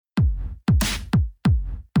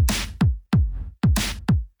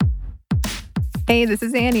Hey, this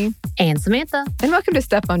is Annie. And Samantha. And welcome to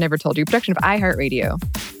Stuff Mom Never Told You, production of iHeartRadio.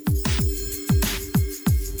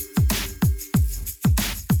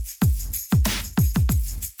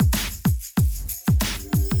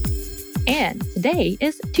 And today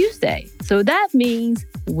is Tuesday. So that means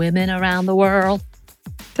women around the world.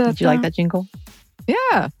 Did you like that jingle?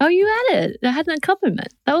 Yeah. Oh, you had it. I had an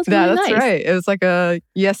accompaniment. That was really nice. That's right. It was like a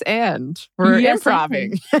yes and. We're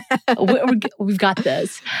improving. We've got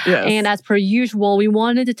this. Yes. And as per usual, we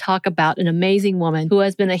wanted to talk about an amazing woman who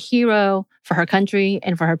has been a hero for her country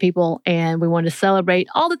and for her people. And we wanted to celebrate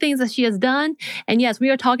all the things that she has done. And yes, we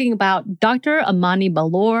are talking about Dr. Amani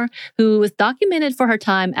Ballour, who was documented for her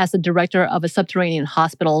time as the director of a subterranean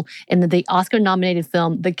hospital in the Oscar-nominated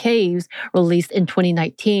film The Caves, released in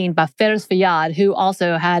 2019 by Feroz Fayyad, who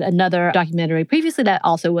also had another documentary previously that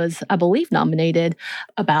also was, I believe, nominated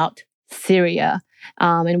about Syria.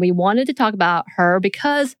 And we wanted to talk about her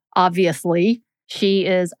because, obviously, she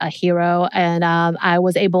is a hero. And I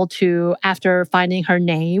was able to, after finding her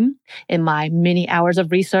name in my many hours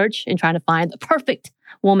of research and trying to find the perfect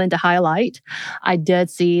woman to highlight, I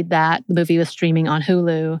did see that the movie was streaming on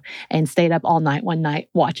Hulu and stayed up all night one night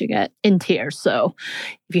watching it in tears. So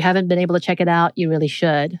if you haven't been able to check it out, you really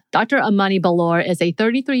should. Dr. Amani Ballour is a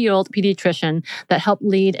 33-year-old pediatrician that helped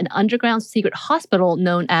lead an underground secret hospital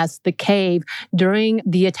known as The Cave during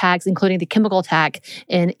the attacks, including the chemical attack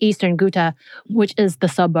in eastern Ghouta, which is the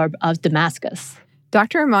suburb of Damascus.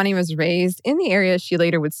 Dr. Amani was raised in the area she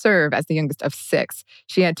later would serve as the youngest of 6.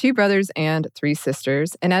 She had 2 brothers and 3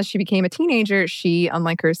 sisters. And as she became a teenager, she,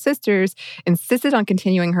 unlike her sisters, insisted on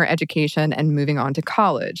continuing her education and moving on to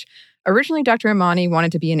college. Originally, Dr. Amani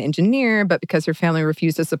wanted to be an engineer, but because her family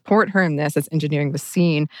refused to support her in this, as engineering was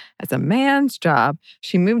seen as a man's job,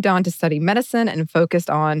 she moved on to study medicine and focused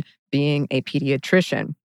on being a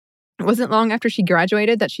pediatrician. It wasn't long after she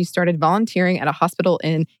graduated that she started volunteering at a hospital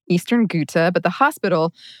in eastern Ghouta, but the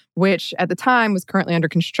hospital, which at the time was currently under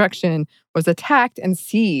construction, was attacked and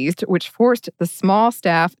seized, which forced the small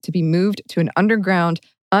staff to be moved to an underground,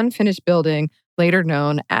 unfinished building, later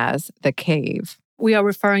known as The Cave. We are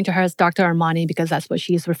referring to her as Dr. Amani because that's what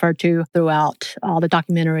she's referred to throughout all the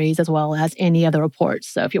documentaries as well as any other reports.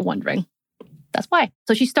 So if you're wondering, that's why.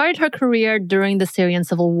 So she started her career during the Syrian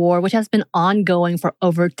civil war, which has been ongoing for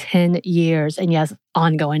over 10 years. And yes,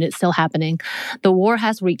 ongoing, it's still happening. The war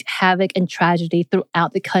has wreaked havoc and tragedy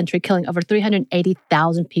throughout the country, killing over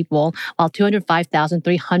 380,000 people, while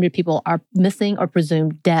 205,300 people are missing or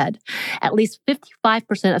presumed dead. At least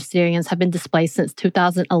 55% of Syrians have been displaced since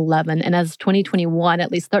 2011. And as of 2021,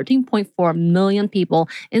 at least 13.4 million people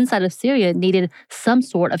inside of Syria needed some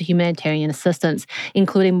sort of humanitarian assistance,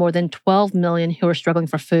 including more than 12 million who are struggling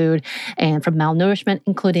for food and from malnourishment,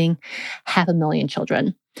 including 500,000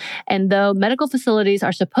 children. And though medical facilities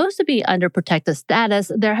are supposed to be under protective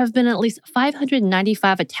status, there have been at least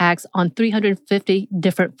 595 attacks on 350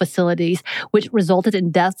 different facilities, which resulted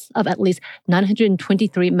in deaths of at least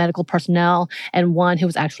 923 medical personnel and one who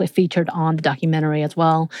was actually featured on the documentary as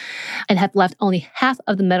well, and have left only half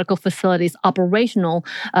of the medical facilities operational.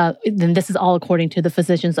 And this is all according to the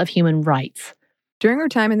Physicians of Human Rights. During her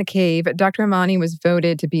time in the cave, Dr. Amani was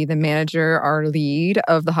voted to be the manager or lead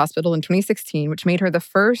of the hospital in 2016, which made her the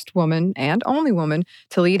first woman and only woman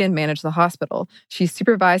to lead and manage the hospital. She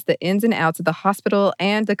supervised the ins and outs of the hospital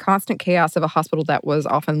and the constant chaos of a hospital that was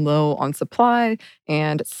often low on supply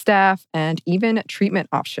and staff and even treatment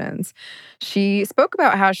options. She spoke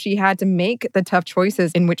about how she had to make the tough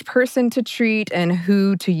choices in which person to treat and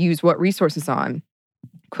who to use what resources on.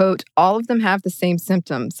 Quote, all of them have the same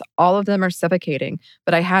symptoms. All of them are suffocating,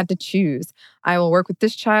 but I had to choose. I will work with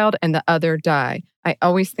this child and the other die. I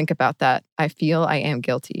always think about that. I feel I am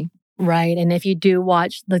guilty. Right. And if you do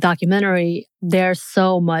watch the documentary, there's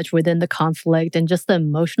so much within the conflict and just the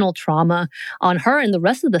emotional trauma on her and the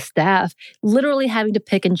rest of the staff, literally having to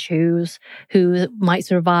pick and choose who might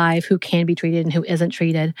survive, who can be treated and who isn't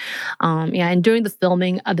treated. And during the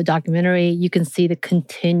filming of the documentary, you can see the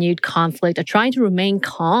continued conflict of trying to remain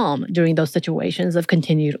calm during those situations of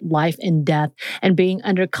continued life and death and being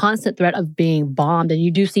under constant threat of being bombed. And you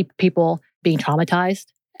do see people being traumatized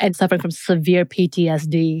and suffering from severe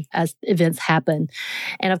PTSD as events happen.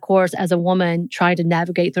 And of course, as a woman trying to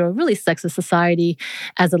navigate through a really sexist society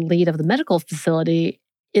as a lead of the medical facility,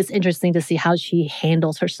 it's interesting to see how she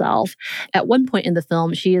handles herself. At one point in the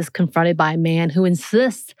film, she is confronted by a man who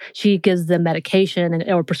insists she gives them medication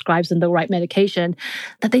or prescribes them the right medication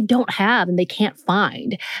that they don't have and they can't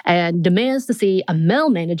find, and demands to see a male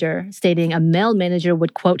manager, stating a male manager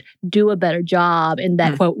would, quote, do a better job, and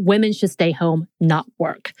that, quote, women should stay home, not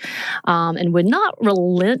work. And would not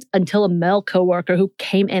relent until a male coworker who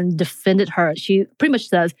came and defended her. She pretty much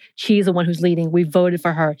says, she's the one who's leading. We voted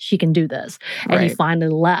for her. She can do this. And he finally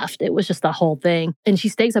left. It was just the whole thing. And she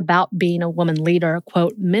states about being a woman leader,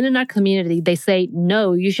 quote, men in our community, they say,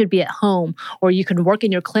 no, you should be at home or you can work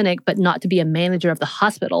in your clinic, but not to be a manager of the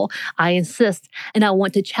hospital. I insist. And I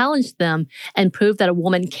want to challenge them and prove that a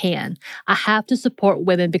woman can. I have to support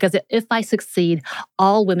women because if I succeed,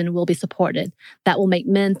 all women will be supported. That will make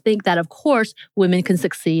men think that, of course, women can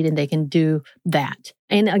succeed and they can do that.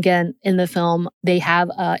 And again, in the film, they have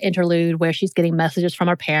an interlude where she's getting messages from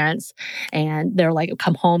her parents and they're like,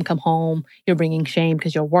 come home. You're bringing shame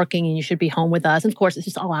because you're working and you should be home with us. And of course, it's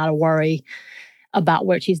just a lot of worry about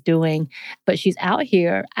what she's doing. But she's out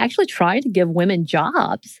here actually trying to give women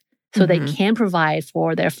jobs so they can provide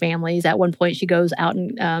for their families. At one point, she goes out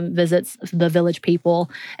and visits the village people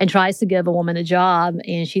and tries to give a woman a job.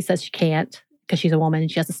 And she says she can't, because she's a woman and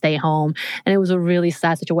she has to stay home. And it was a really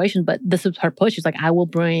sad situation, but this is her push. She's like, I will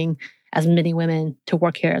bring as many women to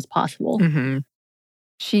work here as possible.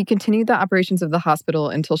 She continued the operations of the hospital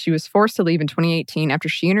until she was forced to leave in 2018 after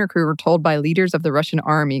she and her crew were told by leaders of the Russian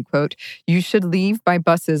army, quote, you should leave by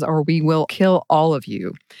buses or we will kill all of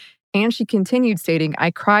you. And she continued stating,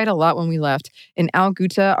 I cried a lot when we left. In Al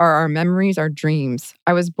Ghouta are our memories, our dreams.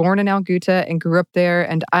 I was born in Al Ghouta and grew up there,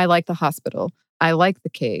 and I like the hospital. I like the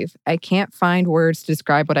cave. I can't find words to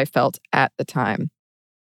describe what I felt at the time.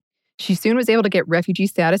 She soon was able to get refugee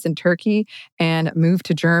status in Turkey and moved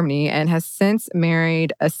to Germany and has since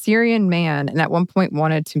married a Syrian man and at one point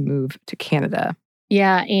wanted to move to Canada.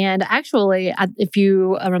 Yeah, and actually, if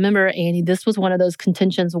you remember, Annie, this was one of those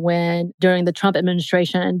contentions when during the Trump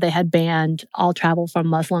administration, they had banned all travel from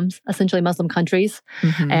Muslims, essentially Muslim countries.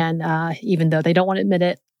 And even though they don't want to admit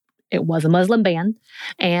it, it was a Muslim ban.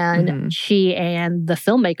 And she and the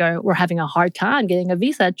filmmaker were having a hard time getting a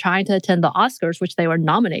visa trying to attend the Oscars, which they were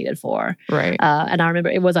nominated for. And I remember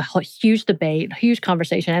it was a huge debate, huge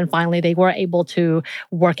conversation. And finally, they were able to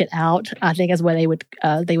work it out, I think is what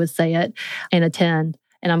they would say it, and attend.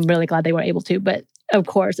 And I'm really glad they were able to. But of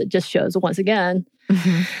course, it just shows once again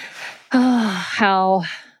how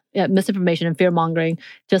misinformation and fear-mongering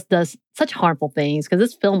just does such harmful things, because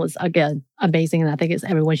this film was, again, amazing, and I think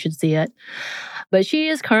everyone should see it. But she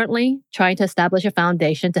is currently trying to establish a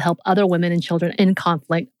foundation to help other women and children in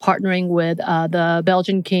conflict, partnering with the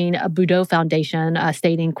Belgian King Boudot Foundation,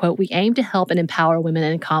 stating, quote, we aim to help and empower women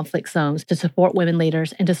in conflict zones, to support women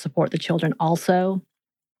leaders, and to support the children also.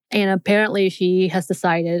 And apparently she has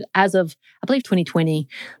decided, as of, I believe, 2020,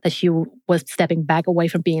 that she was stepping back away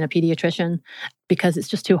from being a pediatrician because it's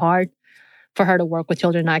just too hard for her to work with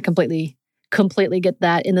children. And I completely get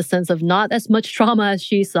that, in the sense of not as much trauma as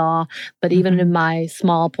she saw, but even in my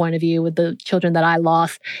small point of view with the children that I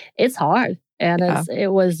lost, it's hard. And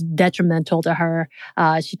it was detrimental to her.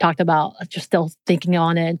 She talked about just still thinking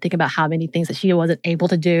on it and thinking about how many things that she wasn't able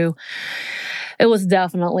to do. It was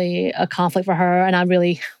definitely a conflict for her. And I'm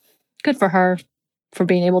really good for her for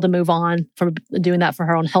being able to move on, for doing that for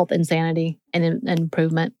her own health and sanity and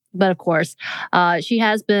improvement. But of course, she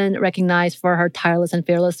has been recognized for her tireless and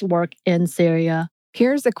fearless work in Syria.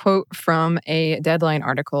 Here's a quote from a Deadline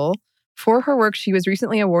article. For her work, she was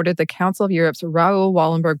recently awarded the Council of Europe's Raoul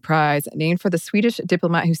Wallenberg Prize, named for the Swedish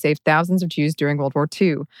diplomat who saved thousands of Jews during World War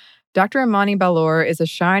II. Dr. Amani Ballour is a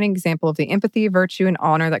shining example of the empathy, virtue, and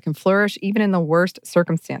honor that can flourish even in the worst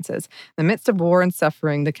circumstances. In the midst of war and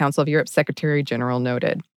suffering, the Council of Europe's Secretary General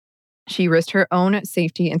noted. She risked her own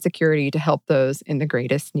safety and security to help those in the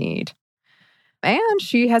greatest need. And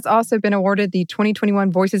she has also been awarded the 2021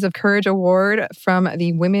 Voices of Courage Award from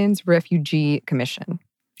the Women's Refugee Commission.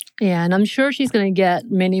 Yeah, and I'm sure she's going to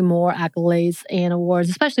get many more accolades and awards,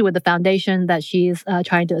 especially with the foundation that she's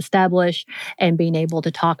trying to establish and being able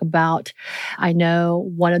to talk about. I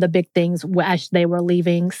know one of the big things as they were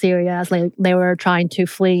leaving Syria, as they were trying to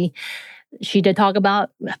flee, she did talk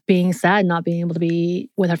about being sad, not being able to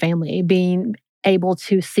be with her family, being able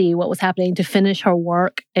to see what was happening, to finish her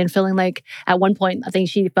work, and feeling like at one point, I think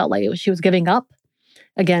she felt like she was giving up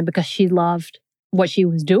again because she loved what she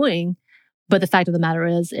was doing. But the fact of the matter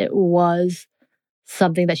is, it was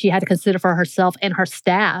something that she had to consider for herself and her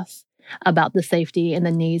staff about the safety and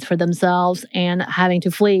the needs for themselves, and having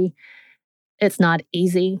to flee It's not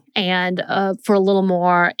easy. And for a little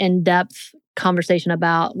more in-depth conversation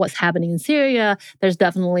about what's happening in Syria, there's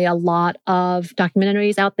definitely a lot of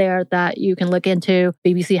documentaries out there that you can look into.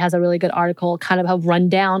 BBC has a really good article, kind of a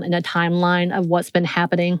rundown and a timeline of what's been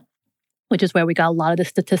happening, which is where we got a lot of the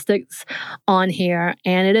statistics on here.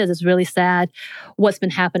 And it's really sad what's been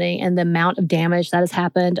happening and the amount of damage that has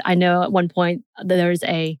happened. I know at one point there's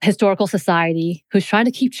a historical society who's trying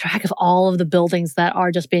to keep track of all of the buildings that are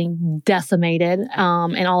just being decimated,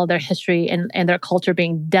 and all of their history and their culture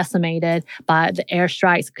being decimated by the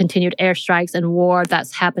airstrikes, continued airstrikes and war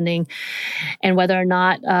that's happening, and whether or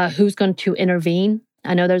not who's going to intervene.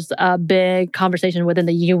 I know there's a big conversation within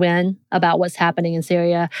the UN about what's happening in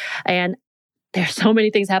Syria. And there's so many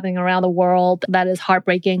things happening around the world that is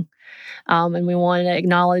heartbreaking. And we want to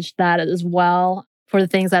acknowledge that as well for the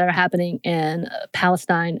things that are happening in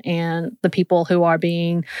Palestine and the people who are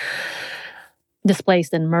being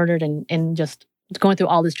displaced and murdered and just going through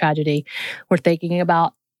all this tragedy. We're thinking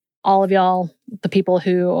about all of y'all, the people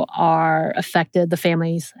who are affected, the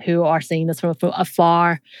families who are seeing this from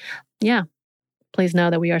afar. Yeah. Please know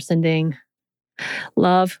that we are sending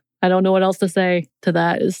love. I don't know what else to say to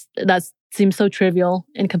that. That seems so trivial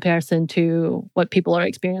in comparison to what people are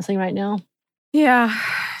experiencing right now. Yeah.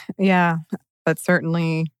 But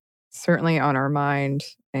certainly on our mind,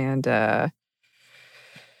 and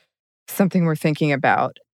something we're thinking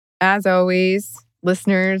about. As always,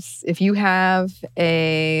 listeners, if you have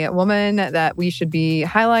a woman that we should be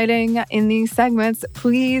highlighting in these segments,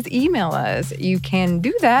 please email us. You can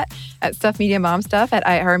do that at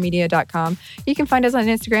stuffmediamomstuff@iheartmedia.com. You can find us on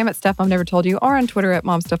Instagram at Stuff Mom Never Told You, or on Twitter at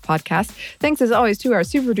MomStuffPodcast. Thanks as always to our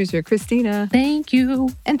super producer, Christina. Thank you.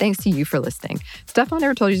 And thanks to you for listening. Stuff Mom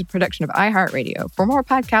Never Told You is a production of iHeartRadio. For more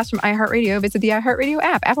podcasts from iHeartRadio, visit the iHeartRadio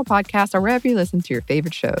app, Apple Podcasts, or wherever you listen to your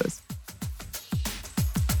favorite shows.